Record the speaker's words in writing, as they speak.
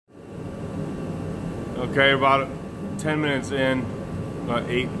Okay, about 10 minutes in, about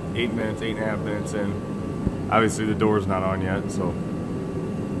 8.5 minutes in. Obviously the door's not on yet, so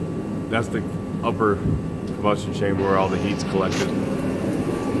that's the upper combustion chamber where all the heat's collected.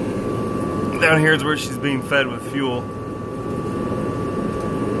 Down here is where she's being fed with fuel.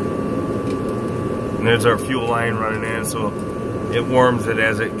 And there's our fuel line running in, so it warms it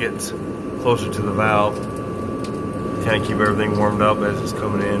as it gets closer to the valve. Kind of keep everything warmed up as it's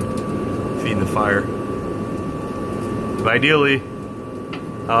coming in, feeding the fire. But ideally,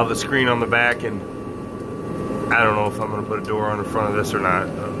 I'll have a screen on the back, and I don't know if I'm going to put a door on the front of this or not.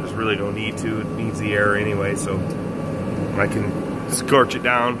 I just really don't need to. It needs the air anyway, so I can scorch it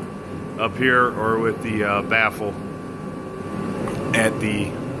down up here or with the baffle at the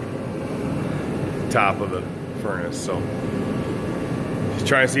top of the furnace. So just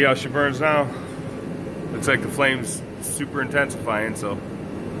trying to see how she burns now. Looks like the flame's super intensifying, so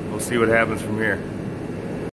we'll see what happens from here.